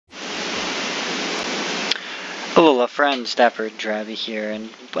Alola friends, DapperDraby here, and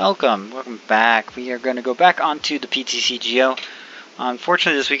welcome back. We are going to go back onto the PTCGO.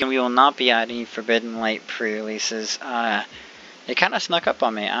 Unfortunately, this weekend we will not be adding Forbidden Light pre-releases. It kind of snuck up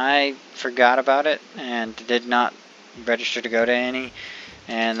on me. I forgot about it and did not register to go to any,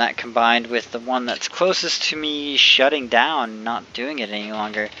 and that combined with the one that's closest to me shutting down, not doing it any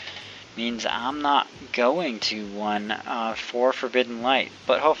longer, means I'm not going to one for Forbidden Light.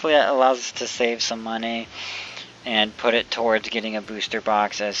 But hopefully that allows us to save some money and put it towards getting a booster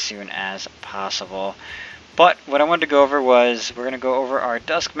box as soon as possible. But what I wanted to go over was, we're going to go over our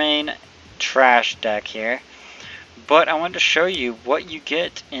Dusk Mane trash deck here. But I wanted to show you what you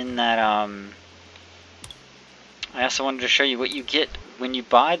get in that, I also wanted to show you what you get when you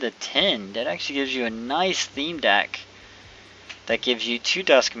buy the tin. That actually gives you a nice theme deck that gives you 2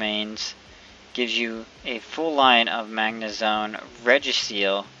 Dusk Manes, gives you a full line of Magnezone,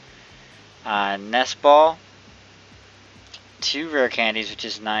 Registeel, Nest Ball, 2 rare candies, which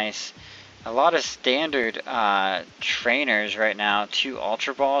is nice. A lot of standard trainers right now. 2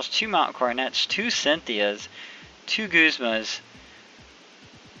 Ultra Balls, 2 Mount Cornets, 2 Cynthias, 2 Guzmas,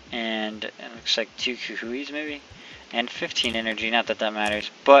 and it looks like 2 Kuhuis maybe, and 15 energy. Not that that matters,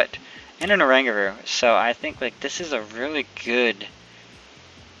 but and an Oranguru. So I think like this is a really good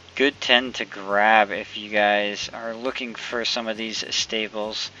tin to grab if you guys are looking for some of these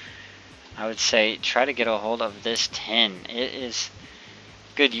staples. I would say try to get a hold of this tin. It is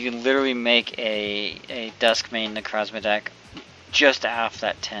good. You can literally make a Dusk Mane Necrozma deck just off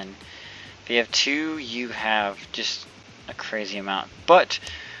that tin. If you have 2, you have just a crazy amount. But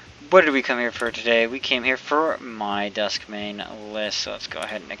what did we come here for today? We came here for my Dusk Mane list. So let's go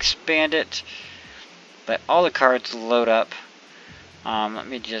ahead and expand it. Let all the cards load up. Let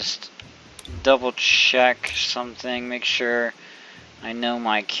me just double check something. Make sure I know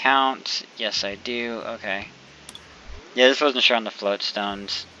my count. Yes, I do. Okay. Yeah, this wasn't sure on the Float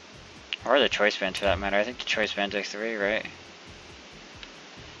Stones. Or the Choice Bands for that matter. I think the Choice Bands are 3, right?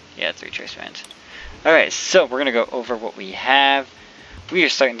 Yeah, 3 Choice Bands. Alright, so we're going to go over what we have. We are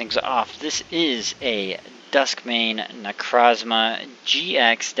starting things off. This is a Dusk Mane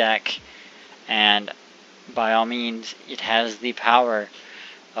Necrozma-GX deck. And by all means, it has the power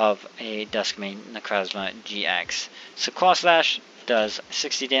of a Dusk Mane Necrozma-GX. So Claw Slash does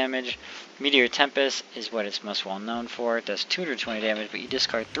 60 damage. Meteor Tempest is what it's most well known for. It does 220 damage, but you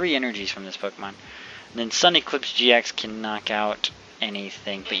discard 3 energies from this Pokemon. And then Sun Eclipse GX can knock out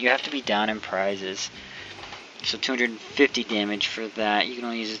anything, but you have to be down in prizes. So 250 damage for that. You can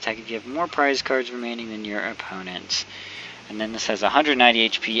only use this attack if you have more prize cards remaining than your opponents. And then this has 190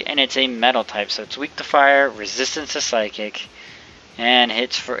 HP, and it's a metal type, so it's weak to fire, resistance to psychic, and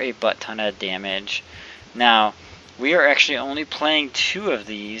hits for a butt ton of damage. Now, we are actually only playing 2 of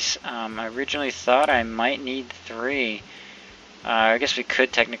these. I originally thought I might need 3. I guess we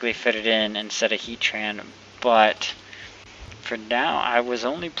could technically fit it in instead of Heatran, but for now I was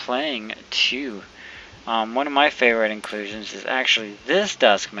only playing 2. One of my favorite inclusions is actually this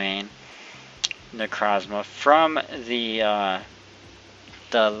Dusk Mane Necrozma from the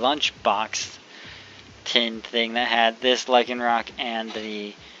lunchbox tin thing that had this Lycanroc and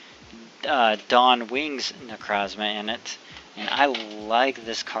the Dawn Wings Necrozma in it, and I like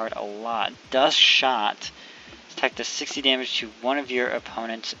this card a lot. Dust Shot, attack does 60 damage to one of your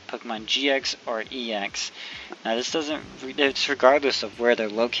opponent's Pokemon GX or EX. Now this doesn't, it's regardless of where they're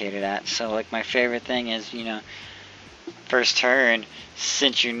located at. So like my favorite thing is, you know, first turn,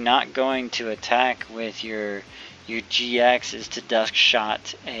 since you're not going to attack with your GX, is to Dusk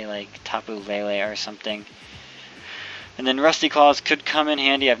Shot a like Tapu Lele or something. And then Rusty Claws could come in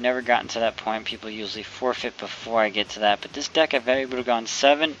handy. I've never gotten to that point. People usually forfeit before I get to that. But this deck I've been able to go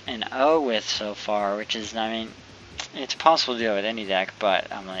 7-0 with so far, which is, I mean, it's possible to do it with any deck,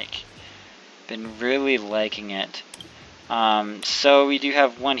 but I'm like, been really liking it. So we do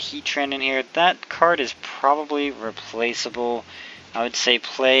have 1 Heatran in here. That card is probably replaceable. I would say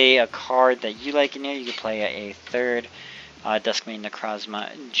play a card that you like in here. You could play a 3rd Dusk Mane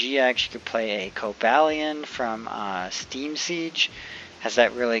Necrozma-GX. You could play a Cobalion from Steam Siege. Has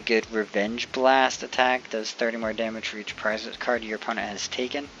that really good Revenge Blast attack. Does 30 more damage for each prize card your opponent has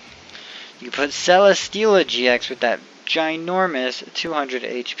taken. You can put Celesteela GX with that ginormous 200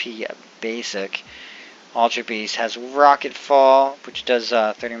 HP basic. Ultra Beast has Rocket Fall, which does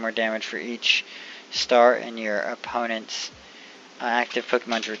 30 more damage for each star in your opponent's active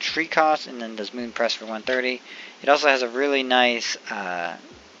Pokemon's retreat cost, and then does Moon Press for 130. It also has a really nice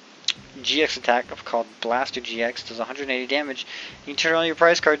GX attack called Blaster GX, does 180 damage. You can turn all your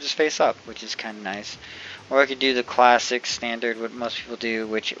prize cards just face up, which is kind of nice. Or I could do the classic standard, what most people do,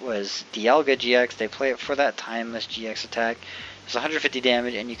 which was Dialga GX. They play it for that timeless GX attack. It's 150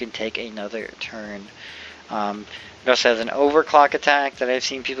 damage, and you can take another turn. It also has an overclock attack that I've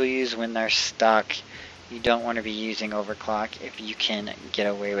seen people use when they're stuck. You don't want to be using overclock if you can get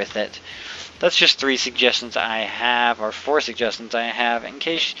away with it. That's just 3 suggestions I have, or 4 suggestions I have, in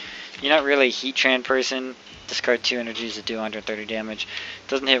case you're not really a Heatran person. Discard 2 energies that do 130 damage.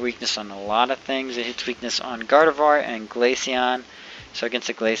 Doesn't hit weakness on a lot of things. It hits weakness on Gardevoir and Glaceon. So against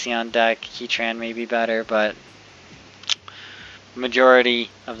a Glaceon deck, Heatran may be better, but majority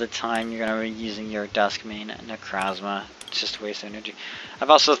of the time you're going to be using your Dusk Mane Necrozma. It's just a waste of energy. I've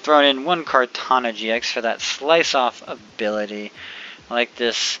also thrown in 1 Kartana-GX for that slice off ability. I like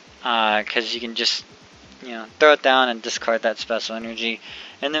this because you can just, throw it down and discard that special energy.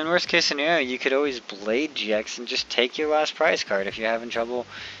 And then worst case scenario, you could always Blade GX and just take your last prize card. If you're having trouble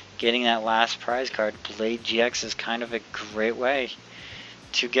getting that last prize card, Blade GX is kind of a great way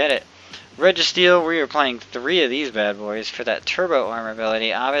to get it. Registeel, we are playing 3 of these bad boys for that Turbo Armor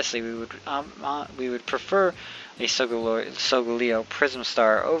ability. Obviously, we would prefer a Solgaleo Prism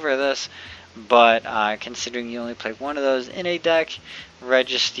Star over this, but considering you only play 1 of those in a deck,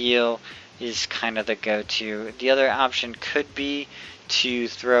 Registeel is kind of the go-to. The other option could be to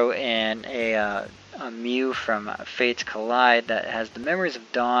throw in a Mew from Fate's Collide that has the Memories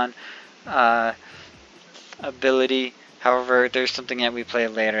of Dawn ability. However, there's something that we play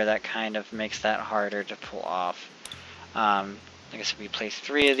later that kind of makes that harder to pull off. Like I said, we play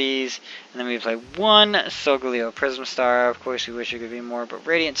 3 of these, and then we play 1 Solgaleo Prism Star. Of course, we wish it could be more, but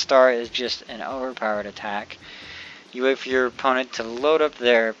Radiant Star is just an overpowered attack. You wait for your opponent to load up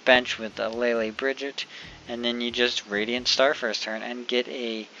their bench with a Lele Brigette, and then you just Radiant Star first turn and get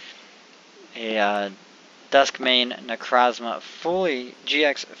a Dusk Mane Necrozma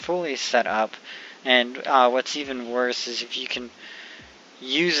GX fully set up. And what's even worse is if you can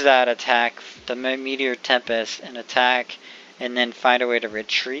use that attack, the Meteor Tempest, and attack, and then find a way to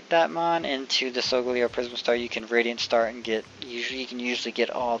retreat that Mon into the Solgaleo Prism Star, you can Radiant Star and you can usually get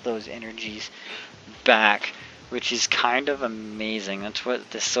all those energies back, which is kind of amazing. That's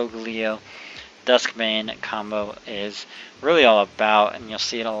what the Solgaleo Dusk Mane combo is really all about, and you'll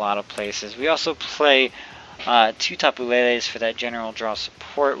see it a lot of places. We also play 2 Tapu Leles for that general draw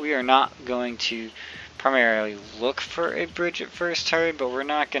support. We are not going to primarily look for a Brigette first turn, but we're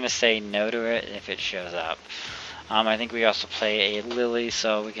not going to say no to it if it shows up. I think we also play a Lily,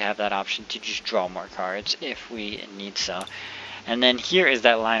 so we can have that option to just draw more cards if we need so. And then here is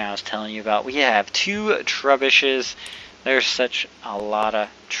that line I was telling you about. We have 2 Trubbishes. There's such a lot of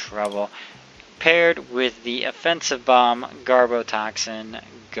trouble. Paired with the Offensive Bomb Garbotoxin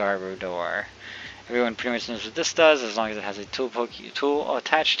Garbodor. Everyone pretty much knows what this does, as long as it has a tool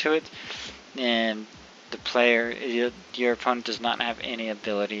attached to it. And the player, your opponent does not have any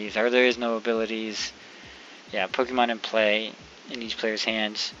abilities, or there is no abilities. Yeah, Pokemon in play in each player's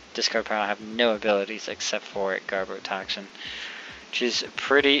hands, discard pile, have no abilities except for Garbotoxin, which is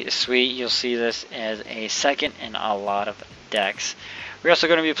pretty sweet. You'll see this as a second in a lot of decks. We're also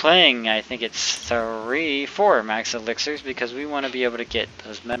going to be playing, I think it's 4 Max Elixirs, because we want to be able to get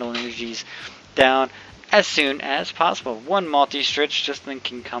those metal energies down as soon as possible. 1 Multi Switch just then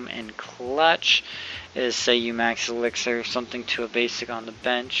can come in clutch. Is say you Max Elixir something to a basic on the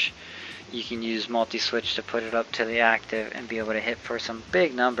bench, you can use Multi Switch to put it up to the active and be able to hit for some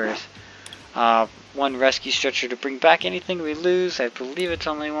big numbers. 1 Rescue Stretcher to bring back anything we lose. I believe it's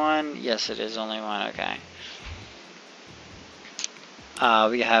only 1. Yes, it is only 1. Okay.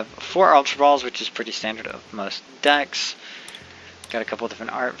 We have 4 Ultra Balls, which is pretty standard of most decks. Got a couple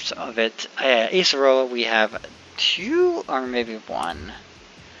different arts of it. Acerola, we have 2 or maybe 1.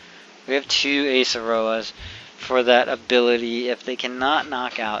 We have 2 Acerolas for that ability. If they cannot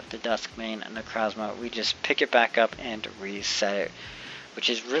knock out the Dusk Mane and Necrozma, we just pick it back up and reset it, which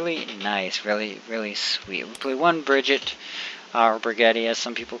is really nice, really, really sweet. We play 1 Brigette, or Brigette as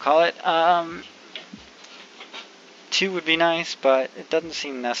some people call it. 2 would be nice, but it doesn't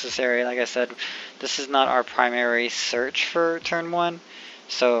seem necessary. Like I said, this is not our primary search for turn 1,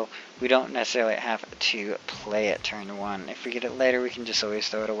 so we don't necessarily have to play it turn 1. If we get it later, we can just always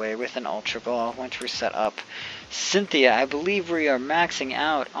throw it away with an Ultra Ball once we're set up. Cynthia, I believe we are maxing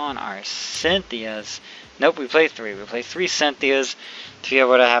out on our Cynthias. Nope, we play 3. We play 3 Cynthias to be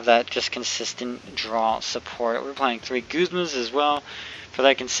able to have that just consistent draw support. We're playing 3 Guzmas as well for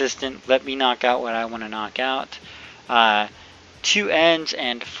that consistent, let me knock out what I want to knock out. 2 Ends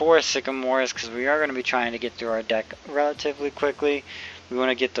and 4 Sycamores, because we are going to be trying to get through our deck relatively quickly. We want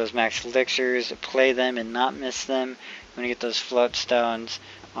to get those Max Elixirs, play them and not miss them. We want to get those Float Stones,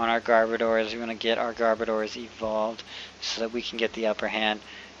 on our Garbodors. We want to get our Garbodors evolved so that we can get the upper hand.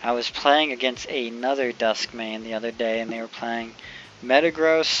 I was playing against another Dusk Mane the other day, and they were playing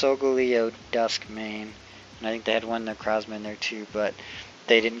Metagross, Solgaleo, Dusk Mane. And I think they had one Necrozma in there too, but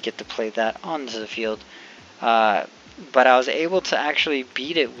they didn't get to play that onto the field. But I was able to actually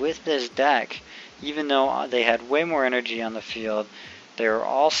beat it with this deck, even though they had way more energy on the field. They were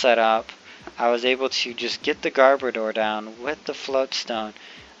all set up. I was able to just get the Garbodor down with the Float Stone,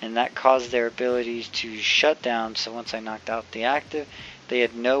 and that caused their abilities to shut down. So once I knocked out the active, they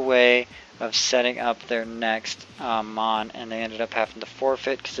had no way of setting up their next Mon, and they ended up having to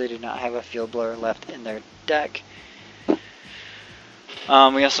forfeit because they did not have a Field Blower left in their deck.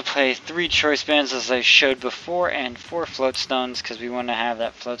 We also play 3 Choice Bands as I showed before, and 4 Float Stones because we want to have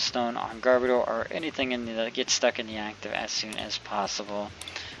that Float Stone on Garbodor or anything that gets stuck in the active as soon as possible.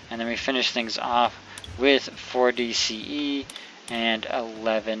 And then we finish things off with 4 DCE and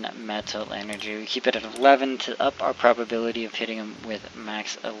 11 Metal Energy. We keep it at 11 to up our probability of hitting him with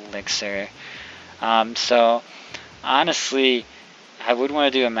Max Elixir. So honestly, I would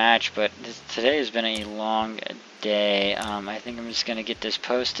want to do a match, but today has been a long day. I think I'm just going to get this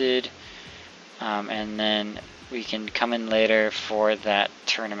posted, and then we can come in later for that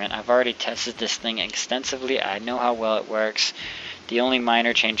tournament. I've already tested this thing extensively. I know how well it works. The only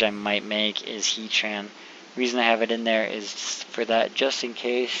minor change I might make is Heatran. The reason I have it in there is for that, just in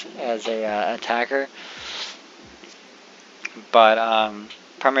case, as a attacker. But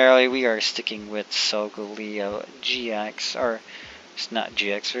primarily we are sticking with Solgaleo GX, or it's not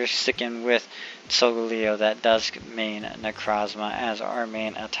GX, we're sticking with Solgaleo, that Dusk Mane Necrozma, as our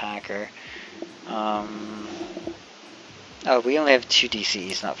main attacker. Oh, we only have 2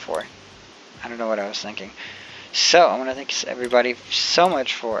 DCEs, not 4. I don't know what I was thinking. So, I want to thank everybody so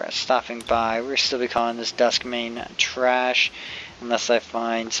much for stopping by. We'll still be calling this Dusk Mane trash, unless I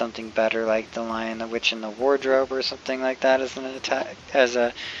find something better like the Lion, the Witch, and the Wardrobe, or something like that as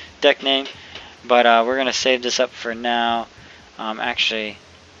a deck name. But we're going to save this up for now. Actually,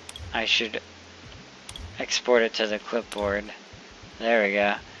 I should export it to the clipboard. There we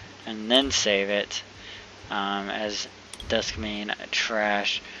go. And then save it as Dusk Mane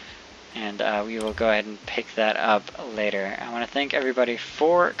trash. And we will go ahead and pick that up later. I want to thank everybody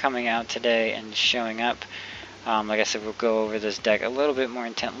for coming out today and showing up. Like I said, we'll go over this deck a little bit more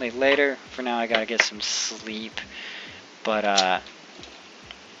intently later. For now, I gotta get some sleep. But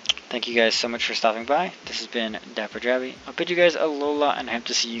thank you guys so much for stopping by. This has been DapperDraby. I'll bid you guys alola, and I hope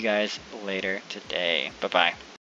to see you guys later today. Bye-bye.